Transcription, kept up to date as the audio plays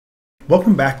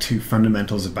Welcome back to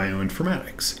Fundamentals of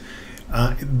Bioinformatics.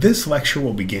 This lecture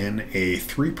will begin a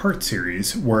three-part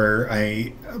series where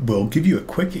I will give you a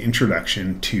quick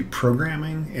introduction to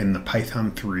programming in the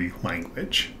Python 3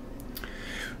 language.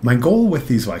 My goal with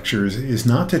these lectures is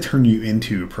not to turn you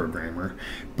into a programmer,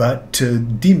 but to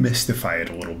demystify it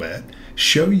a little bit,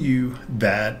 show you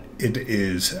that it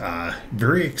is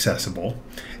very accessible,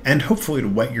 and hopefully to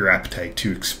whet your appetite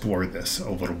to explore this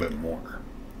a little bit more.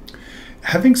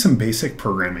 Having some basic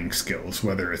programming skills,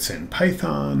 whether it's in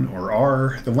Python or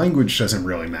R, the language doesn't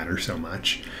really matter so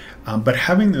much, but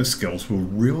having those skills will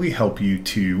really help you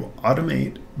to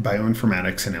automate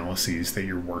bioinformatics analyses that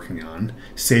you're working on,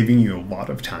 saving you a lot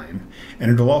of time,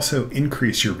 and it'll also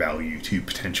increase your value to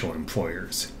potential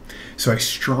employers. So I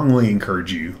strongly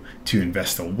encourage you to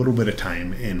invest a little bit of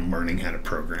time in learning how to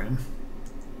program.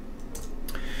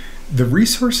 The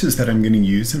resources that I'm going to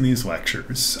use in these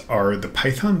lectures are the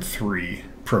Python 3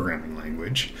 programming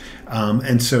language.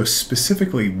 And so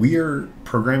specifically, we are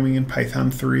programming in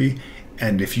Python 3.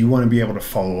 And if you want to be able to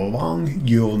follow along,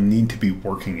 you'll need to be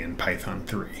working in Python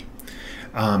 3.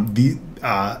 The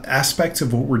aspects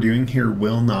of what we're doing here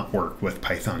will not work with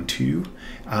Python 2.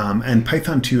 And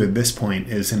Python 2 at this point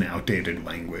is an outdated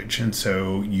language. And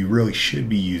so you really should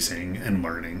be using and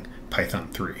learning Python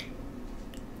 3.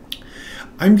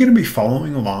 I'm going to be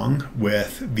following along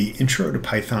with the intro to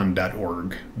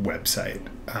python.org website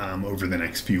over the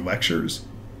next few lectures.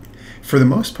 For the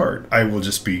most part, I will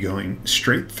just be going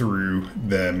straight through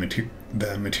the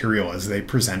material as they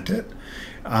present it.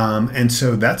 And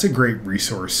so that's a great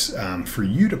resource for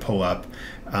you to pull up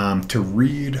to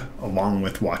read along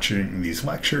with watching these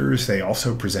lectures. They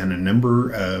also present a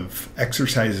number of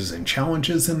exercises and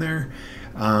challenges in there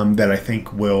that I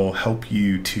think will help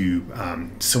you to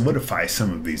solidify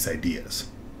some of these ideas.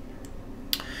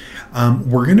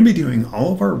 We're going to be doing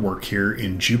all of our work here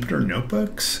in Jupyter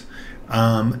Notebooks,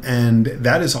 and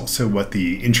that is also what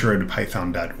the intro to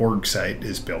python.org site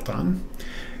is built on.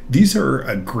 These are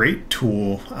a great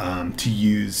tool to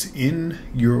use in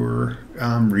your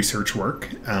research work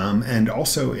and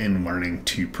also in learning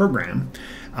to program.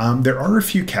 There are a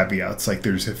few caveats, like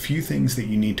there's a few things that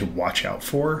you need to watch out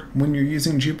for when you're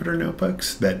using Jupyter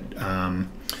Notebooks that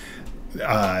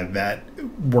that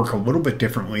work a little bit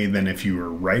differently than if you were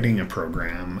writing a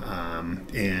program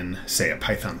in, say, a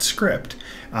Python script.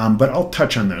 But I'll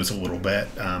touch on those a little bit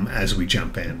as we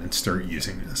jump in and start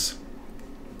using this.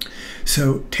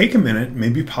 So take a minute,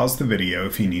 maybe pause the video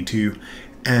if you need to,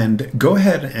 and go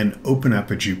ahead and open up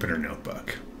a Jupyter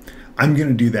Notebook. I'm going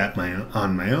to do that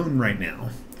on my own right now.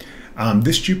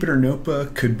 This Jupyter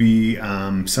Notebook could be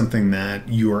something that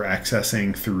you are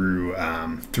accessing through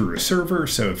a server.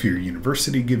 So if your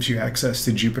university gives you access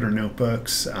to Jupyter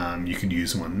Notebooks, you could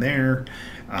use one there.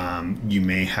 You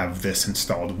may have this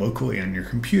installed locally on your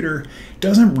computer.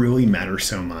 Doesn't really matter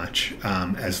so much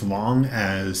as long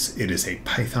as it is a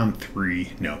Python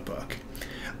 3 notebook.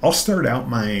 I'll start out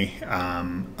my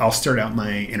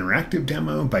interactive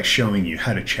demo by showing you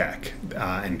how to check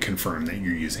and confirm that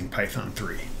you're using Python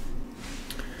 3.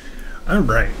 All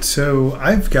right, so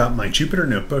I've got my Jupyter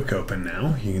Notebook open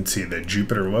now. You can see the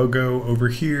Jupyter logo over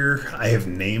here. I have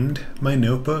named my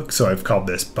notebook, so I've called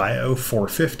this Bio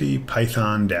 450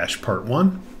 Python-Part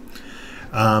 1.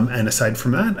 And aside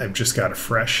from that, I've just got a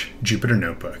fresh Jupyter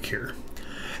Notebook here.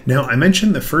 Now, I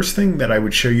mentioned the first thing that I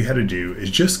would show you how to do is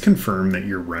just confirm that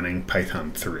you're running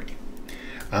Python 3.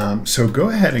 So go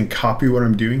ahead and copy what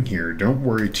I'm doing here. Don't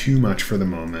worry too much for the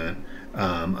moment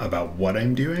about what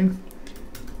I'm doing.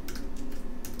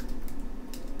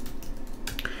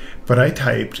 But I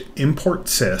typed import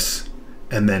sys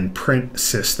and then print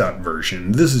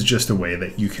sys.version. This is just a way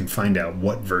that you can find out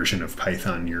what version of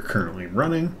Python you're currently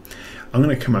running. I'm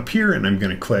going to come up here and I'm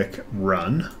going to click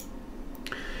run.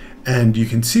 And you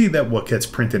can see that what gets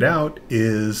printed out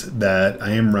is that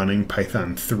I am running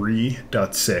Python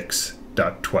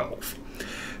 3.6.12.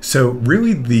 So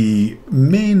really the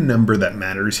main number that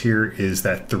matters here is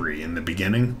that 3 in the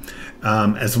beginning.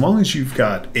 As long as you've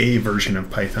got a version of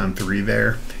Python 3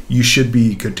 there, you should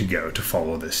be good to go to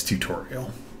follow this tutorial.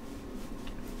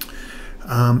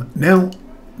 Now,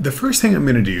 the first thing I'm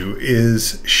going to do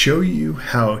is show you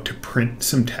how to print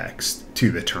some text to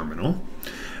the terminal.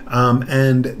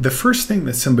 And the first thing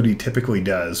that somebody typically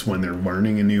does when they're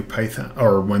learning a new Python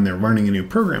or when they're learning a new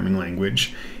programming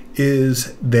language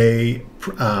is they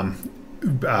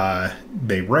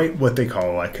write what they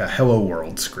call like a hello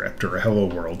world script or a hello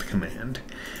world command.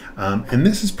 And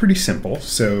this is pretty simple.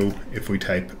 So if we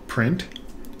type print,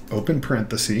 open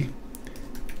parenthesis,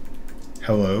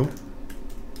 hello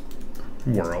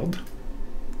world,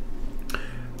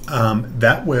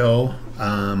 that will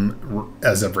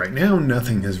As of right now,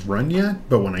 nothing has run yet,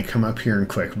 but when I come up here and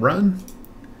click run,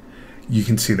 you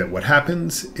can see that what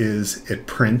happens is it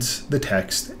prints the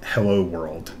text "Hello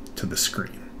World" to the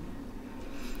screen.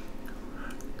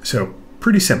 So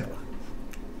pretty simple.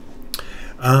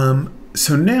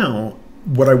 So now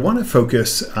what I want to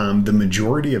focus the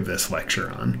majority of this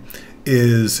lecture on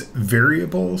is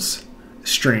variables,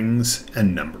 strings,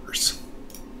 and numbers.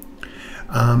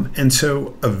 And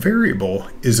so a variable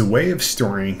is a way of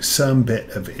storing some bit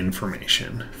of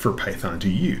information for Python to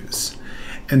use.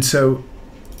 And so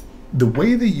the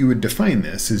way that you would define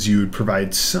this is you would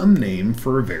provide some name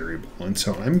for a variable. And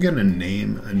so I'm going to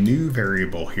name a new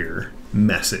variable here,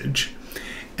 message.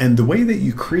 And the way that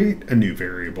you create a new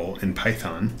variable in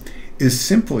Python is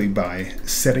simply by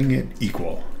setting it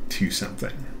equal to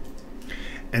something.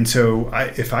 And so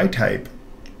if I type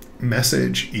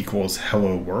message equals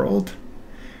hello world,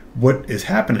 what is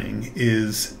happening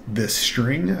is this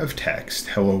string of text,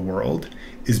 hello world,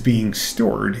 is being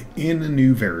stored in a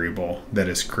new variable that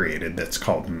is created that's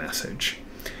called message.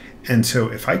 And so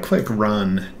if I click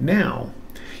run now,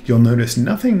 you'll notice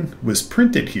nothing was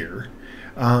printed here,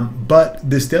 but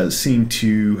this does seem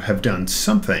to have done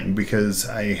something because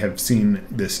I have seen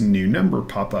this new number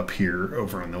pop up here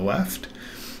over on the left.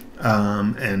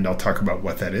 And I'll talk about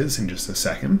what that is in just a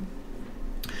second.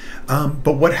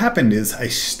 But what happened is I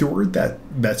stored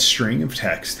that string of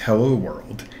text, hello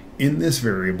world, in this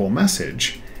variable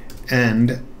message,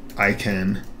 and I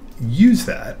can use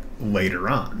that later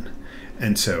on.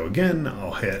 And so again,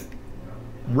 I'll hit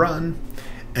run.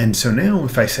 And so now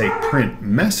if I say print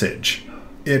message,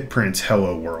 it prints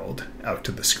hello world out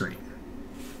to the screen.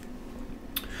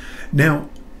 Now,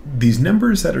 these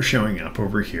numbers that are showing up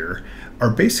over here are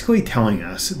basically telling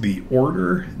us the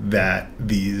order that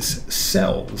these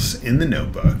cells in the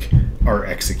notebook are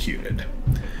executed.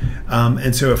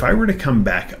 And so if I were to come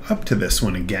back up to this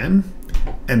one again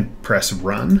and press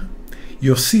run,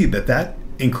 you'll see that that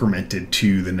incremented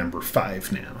to the number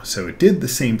 5 now. So it did the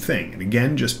same thing. And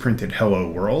again, just printed hello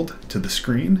world to the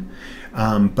screen.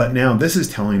 But now this is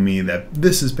telling me that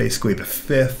this is basically the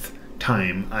 5th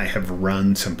time I have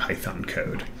run some Python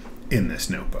code in this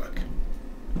notebook.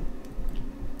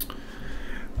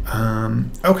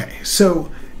 Okay,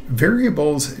 so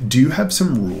variables do have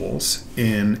some rules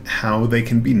in how they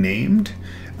can be named.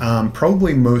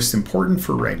 Probably most important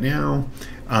for right now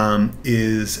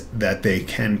is that they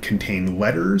can contain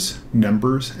letters,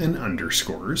 numbers, and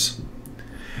underscores.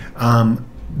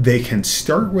 They can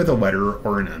start with a letter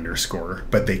or an underscore,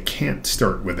 but they can't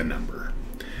start with a number.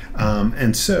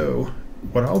 And so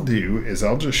what I'll do is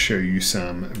I'll just show you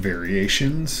some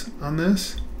variations on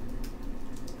this.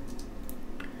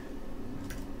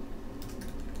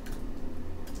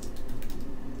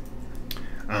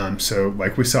 So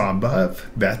like we saw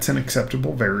above, that's an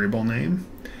acceptable variable name.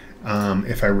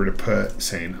 If I were to put,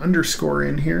 say, an underscore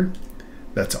in here,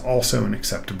 that's also an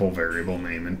acceptable variable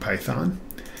name in Python.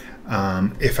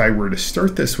 If I were to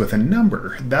start this with a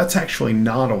number, that's actually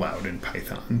not allowed in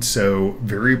Python. So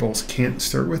variables can't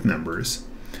start with numbers.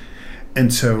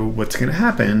 And so what's going to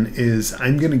happen is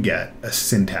I'm going to get a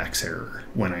syntax error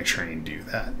when I try and do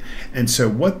that. And so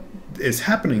what is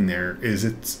happening there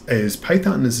is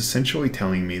Python is essentially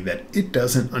telling me that it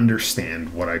doesn't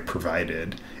understand what I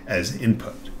provided as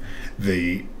input.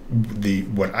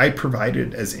 What I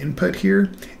provided as input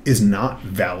here is not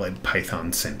valid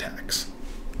Python syntax.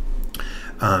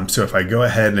 So if I go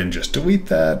ahead and just delete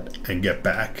that and get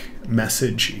back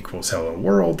message equals hello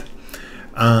world,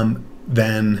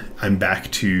 then I'm back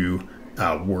to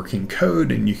working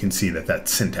code, and you can see that that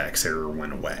syntax error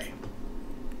went away.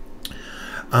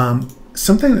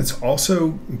 Something that's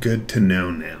also good to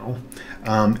know now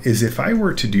is if I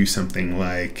were to do something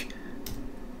like,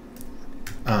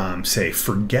 say,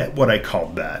 forget what I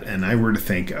called that, and I were to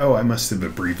think, oh, I must have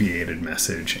abbreviated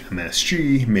message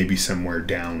MSG, maybe somewhere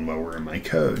down lower in my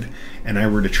code, and I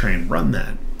were to try and run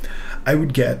that, I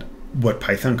would get what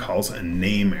Python calls a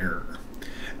name error.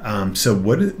 So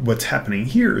what's happening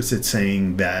here is it's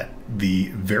saying that the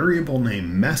variable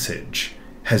name message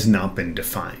has not been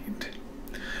defined.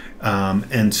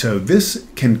 And so this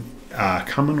can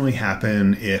commonly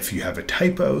happen if you have a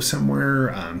typo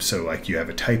somewhere. So like you have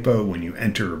a typo when you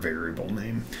enter a variable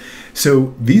name.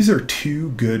 So these are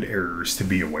two good errors to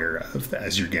be aware of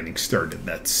as you're getting started.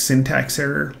 That's syntax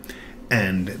error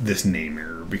and this name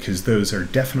error, because those are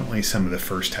definitely some of the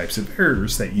first types of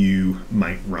errors that you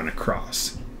might run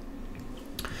across.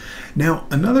 Now,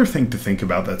 another thing to think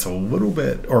about that's a little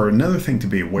bit, or another thing to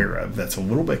be aware of that's a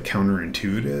little bit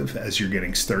counterintuitive as you're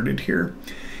getting started here,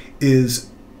 is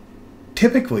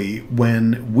typically,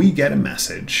 when we get a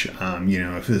message,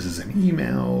 if this is an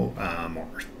email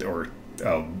or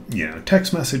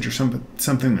text message or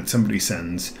something that somebody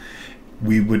sends,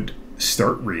 we would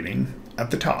start reading at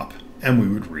the top and we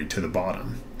would read to the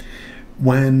bottom.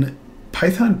 When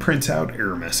Python prints out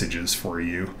error messages for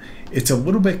you, it's a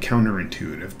little bit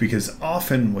counterintuitive because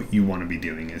often what you want to be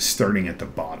doing is starting at the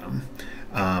bottom.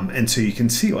 And so you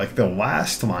can see like the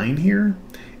last line here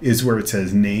is where it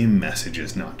says name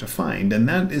messages not defined. And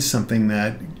that is something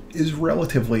that is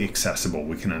relatively accessible.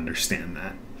 We can understand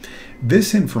that.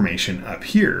 This information up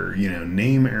here,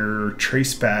 name error,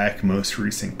 traceback, most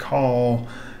recent call,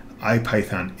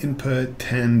 IPython input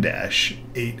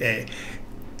 10-8a.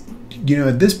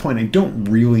 At this point, I don't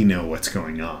really know what's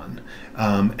going on.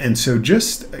 And so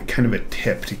just kind of a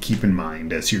tip to keep in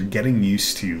mind as you're getting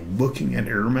used to looking at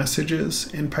error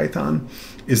messages in Python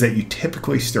is that you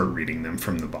typically start reading them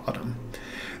from the bottom.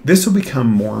 This will become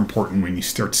more important when you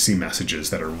start to see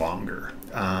messages that are longer.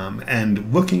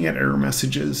 And looking at error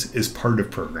messages is part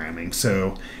of programming.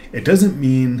 So it doesn't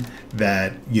mean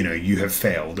that you have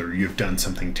failed or you've done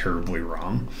something terribly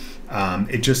wrong.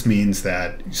 It just means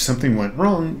that something went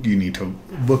wrong. You need to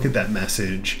look at that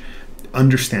message,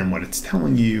 understand what it's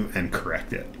telling you, and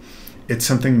correct it. It's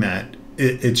something that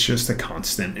it's just a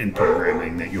constant in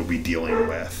programming that you'll be dealing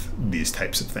with these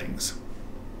types of things.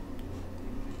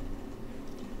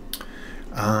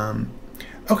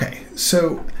 Okay,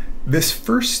 so this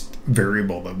first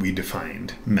variable that we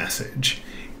defined, message,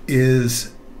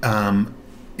 is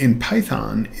in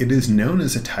Python, it is known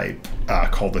as a type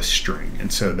called a string.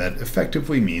 And so that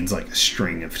effectively means like a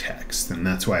string of text. And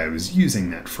that's why I was using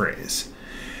that phrase.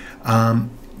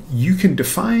 You can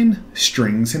define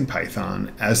strings in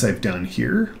Python as I've done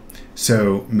here.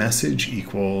 So message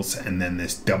equals, and then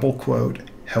this double quote,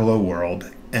 hello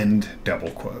world, end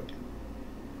double quote.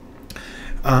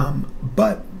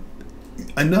 But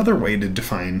another way to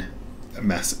define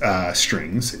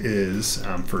strings is,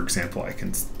 for example, I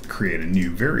can create a new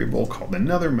variable called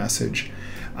another message.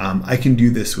 I can do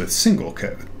this with single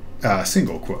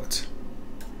quotes.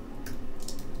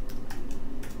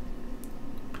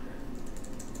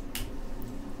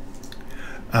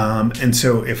 And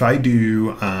so if I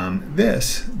do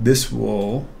this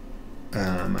will,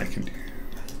 I can do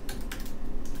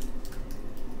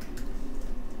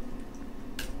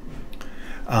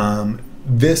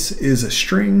this is a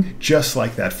string, just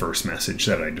like that first message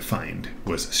that I defined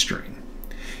was a string.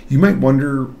 You might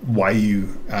wonder why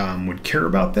you would care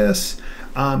about this.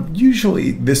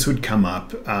 Usually this would come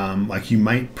up like you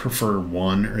might prefer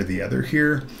one or the other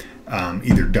here,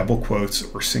 either double quotes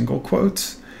or single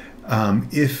quotes.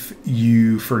 If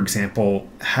you, for example,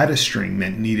 had a string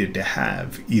that needed to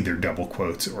have either double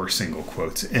quotes or single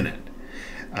quotes in it.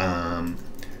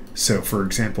 So for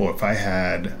example, if I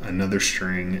had another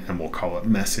string and we'll call it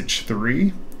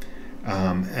message3,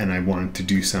 and I wanted to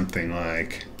do something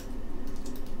like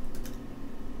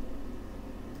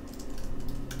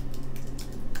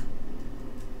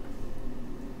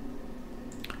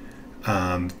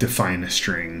define a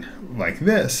string like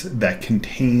this that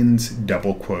contains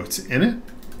double quotes in it.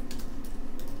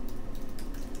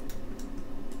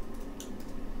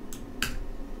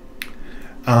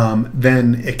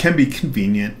 Then it can be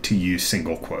convenient to use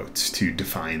single quotes to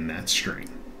define that string.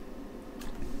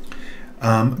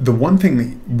 The one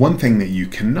thing that you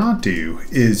cannot do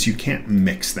is you can't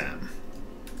mix them.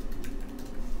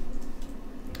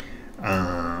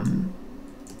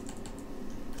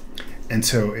 And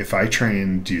so if I try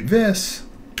and do this,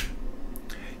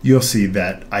 you'll see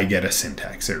that I get a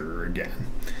syntax error again.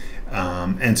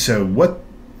 And so what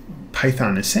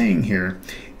Python is saying here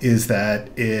is that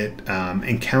it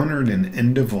encountered an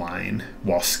end of line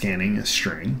while scanning a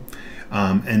string.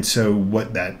 And so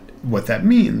what that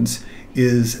means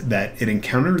is that it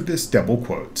encountered this double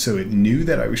quote. So it knew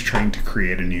that I was trying to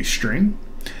create a new string,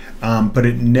 but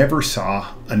it never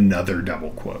saw another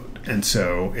double quote. And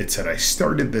so it said I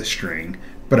started this string,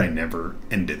 but I never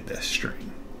ended this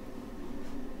string.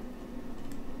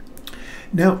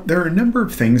 Now, there are a number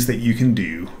of things that you can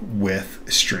do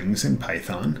with strings in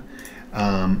Python.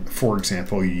 For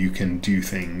example, you can do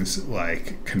things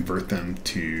like convert them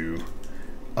to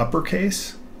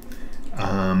uppercase.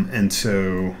 And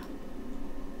so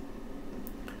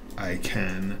I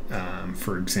can,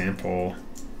 for example,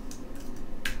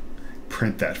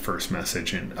 print that first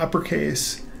message in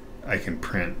uppercase. I can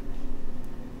print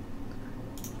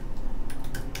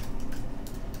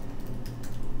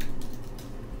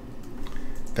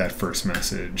that first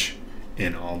message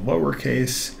in all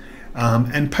lowercase.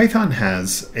 And Python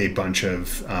has a bunch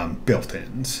of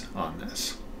built-ins on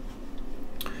this,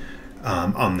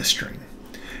 on the string.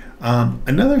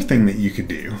 Another thing that you could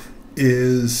do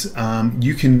is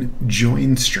you can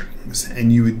join strings,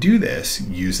 and you would do this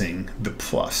using the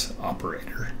plus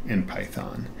operator in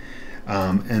Python.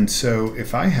 And so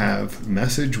if I have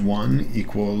message1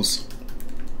 equals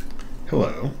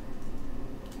hello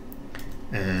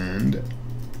and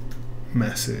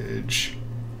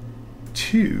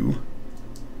message2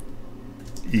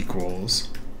 equals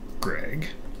Greg,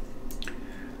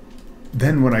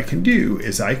 then what I can do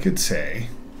is I could say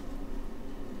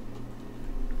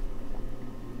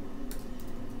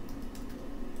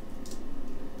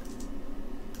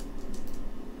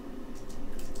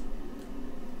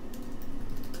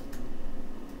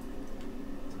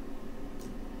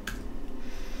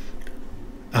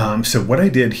so what I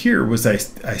did here was I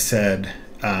said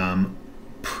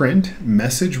print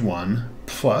message1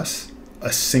 plus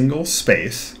a single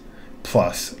space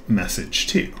plus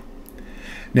message2.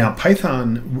 Now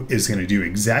Python is going to do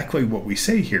exactly what we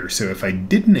say here, so if I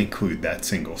didn't include that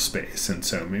single space, and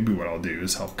so maybe what I'll do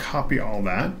is I'll copy all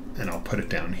that and I'll put it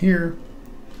down here.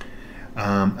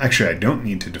 Actually, I don't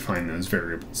need to define those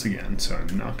variables again, so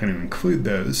I'm not going to include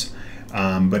those.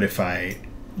 But if I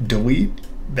delete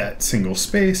that single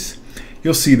space,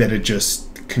 you'll see that it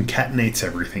just concatenates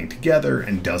everything together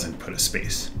and doesn't put a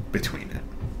space between it.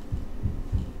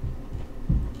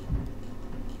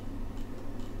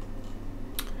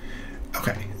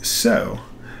 Okay, so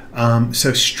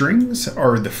strings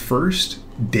are the first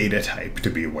data type to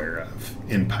be aware of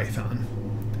in Python.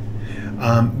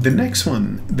 The next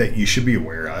one that you should be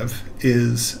aware of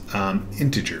is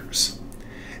integers.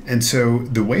 And so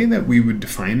the way that we would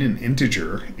define an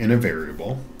integer in a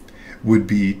variable would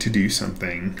be to do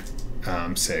something,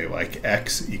 say like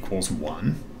x equals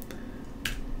 1.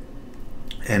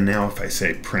 And now if I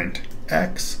say print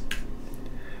x,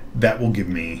 that will give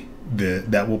me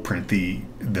that will print the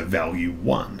value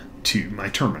 1 to my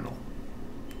terminal.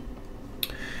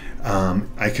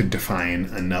 I could define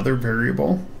another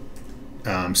variable,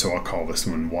 so I'll call this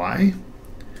one y.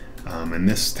 And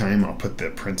this time I'll put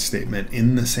the print statement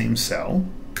in the same cell.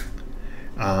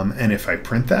 And if I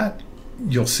print that,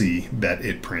 you'll see that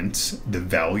it prints the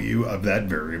value of that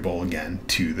variable again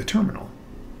to the terminal.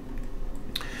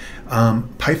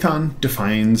 Python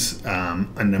defines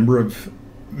a number of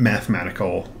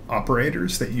mathematical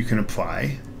operators that you can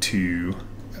apply to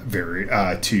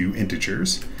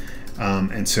integers.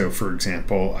 And so, for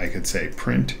example, I could say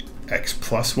print x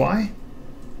plus y.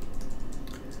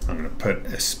 I'm going to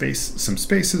put some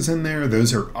spaces in there.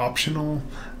 Those are optional,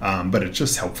 but it's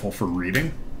just helpful for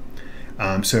reading.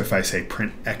 So if I say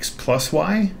print x plus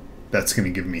y, that's going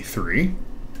to give me 3.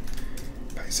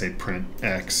 If I say print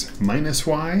x minus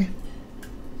y,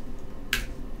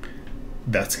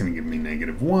 that's going to give me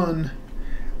 -1.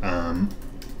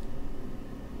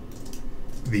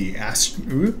 The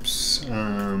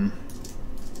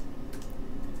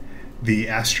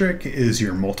asterisk is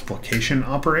your multiplication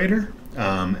operator.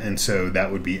 And so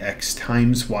that would be x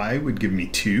times y would give me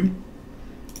 2.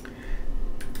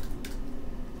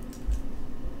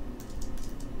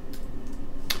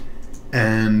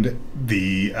 And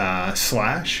the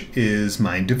slash is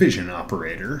my division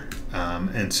operator.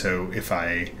 And so if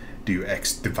I do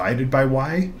x divided by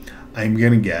y, I'm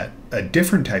going to get a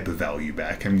different type of value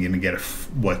back. I'm going to get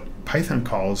what Python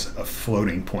calls a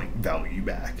floating point value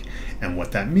back. And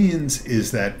what that means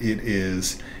is that it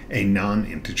is a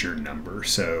non-integer number,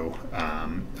 so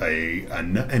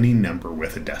any number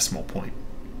with a decimal point.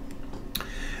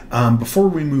 Before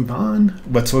we move on,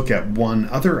 let's look at one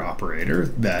other operator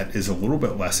that is a little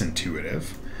bit less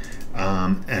intuitive,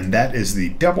 and that is the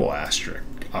double asterisk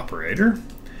operator.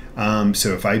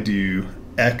 So if I do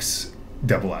x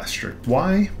double asterisk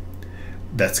y,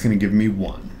 that's going to give me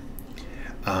 1.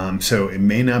 So it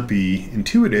may not be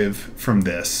intuitive from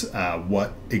this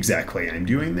what exactly I'm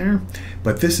doing there,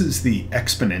 but this is the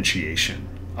exponentiation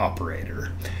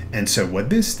operator. And so what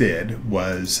this did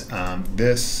was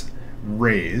this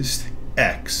raised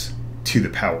x to the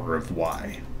power of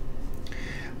y.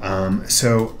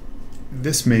 So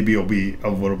this maybe will be a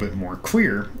little bit more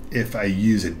clear if I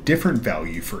use a different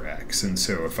value for x. And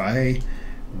so if I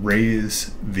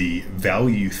raise the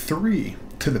value 3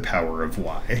 to the power of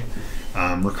y,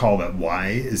 recall that y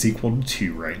is equal to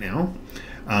 2 right now.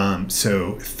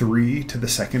 So 3 to the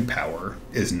second power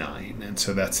is 9. And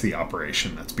so that's the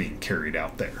operation that's being carried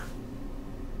out there.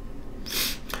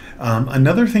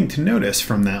 Another thing to notice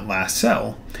from that last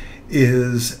cell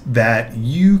is that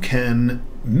you can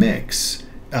mix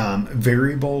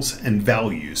variables and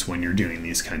values when you're doing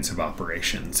these kinds of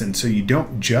operations. And so you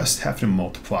don't just have to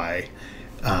multiply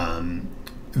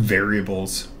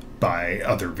variables by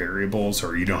other variables,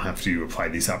 or you don't have to apply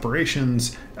these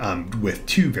operations with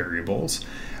two variables.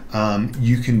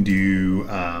 You can do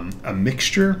a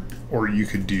mixture, or you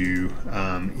could do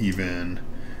even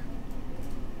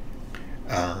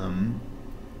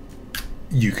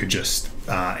you could just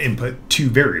input two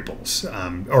variables,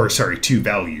 two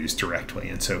values directly.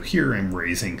 And so here I'm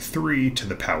raising 3 to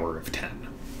the power of 10.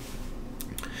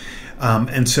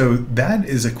 And so that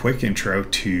is a quick intro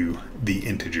to the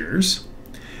integers.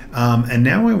 And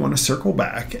now I want to circle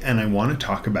back and I want to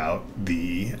talk about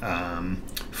the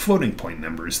floating point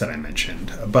numbers that I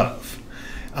mentioned above.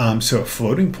 So a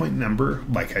floating point number,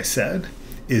 like I said,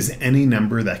 is any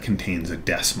number that contains a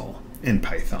decimal in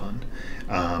Python.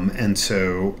 And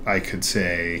so I could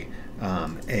say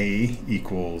A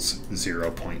equals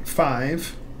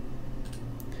 0.5,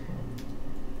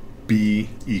 B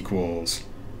equals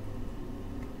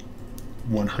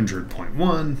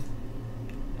 100.1.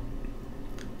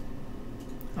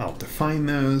 I'll define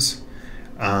those.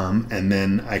 And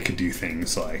then I could do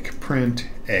things like print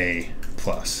A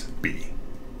plus B.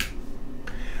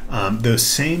 Those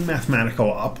same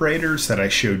mathematical operators that I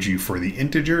showed you for the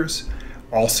integers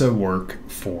also work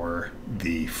for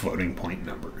the floating point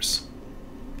numbers.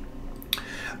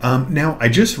 Now, I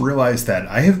just realized that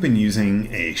I have been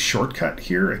using a shortcut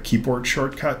here, a keyboard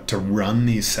shortcut, to run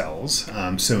these cells.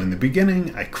 So in the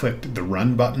beginning, I clicked the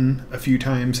run button a few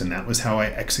times, and that was how I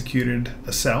executed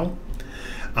a cell.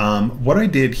 What I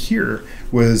did here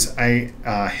was I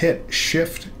hit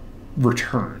Shift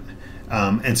Return.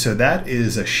 And so that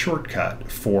is a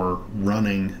shortcut for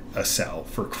running a cell,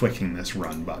 for clicking this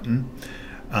run button.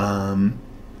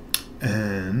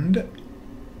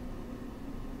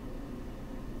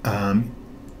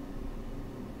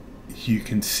 You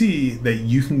can see that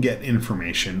you can get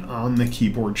information on the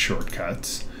keyboard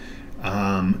shortcuts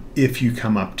if you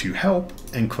come up to Help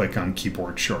and click on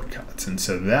Keyboard Shortcuts. And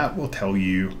so that will tell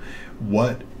you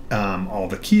what all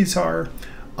the keys are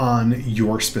on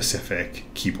your specific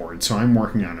keyboard. So I'm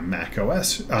working on a Mac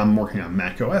OS. I'm working on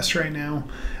Mac OS right now,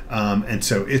 and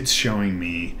so it's showing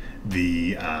me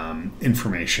the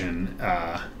information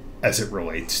as it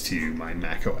relates to my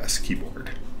Mac OS keyboard.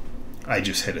 I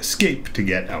just hit Escape to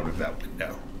get out of that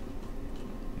window.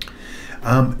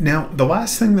 Now, the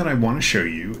last thing that I want to show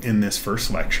you in this first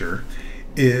lecture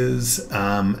is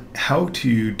how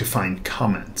to define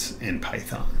comments in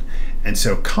Python. And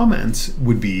so comments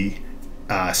would be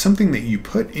something that you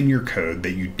put in your code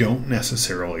that you don't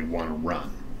necessarily want to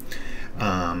run.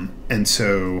 And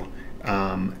so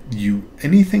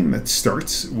anything that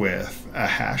starts with a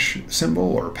hash symbol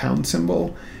or a pound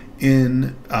symbol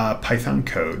in Python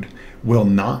code will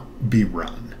not be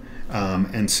run.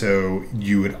 And so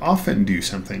you would often do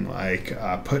something like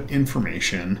put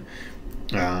information,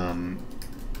 like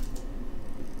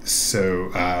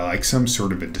some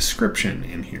sort of a description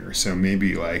in here. So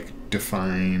maybe like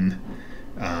define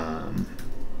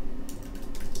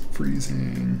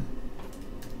freezing.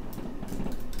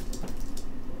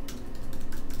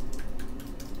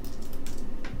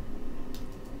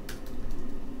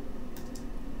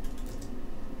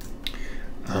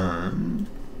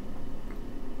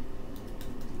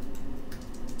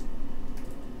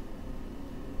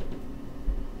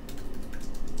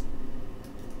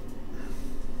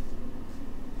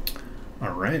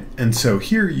 All right, and so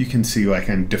here you can see like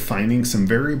I'm defining some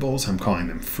variables. I'm calling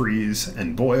them freeze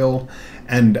and boil,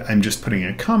 and I'm just putting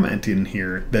a comment in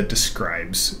here that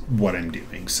describes what I'm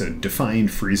doing. So define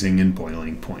freezing and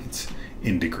boiling points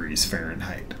in degrees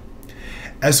Fahrenheit.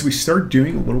 As we start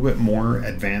doing a little bit more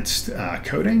advanced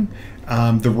coding,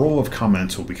 the role of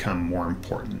comments will become more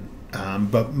important.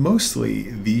 But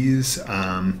mostly these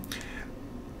are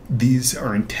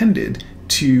intended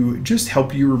to just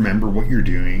help you remember what you're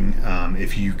doing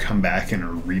if you come back and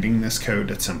are reading this code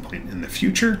at some point in the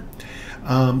future,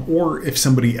 or if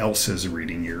somebody else is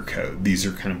reading your code. These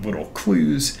are kind of little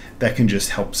clues that can just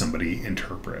help somebody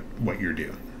interpret what you're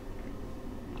doing.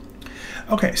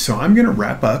 Okay, so I'm going to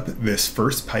wrap up this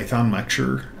first Python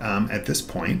lecture at this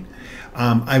point.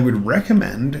 I would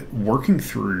recommend working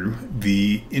through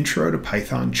the Intro to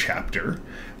Python chapter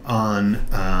on,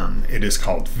 it is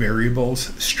called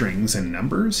Variables, Strings, and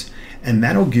Numbers, and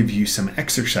that'll give you some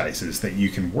exercises that you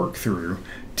can work through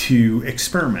to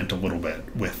experiment a little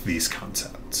bit with these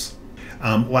concepts.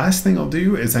 Last thing I'll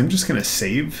do is I'm just going to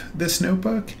save this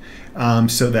notebook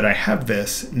so that I have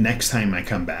this next time I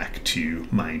come back to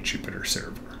my Jupyter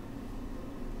server.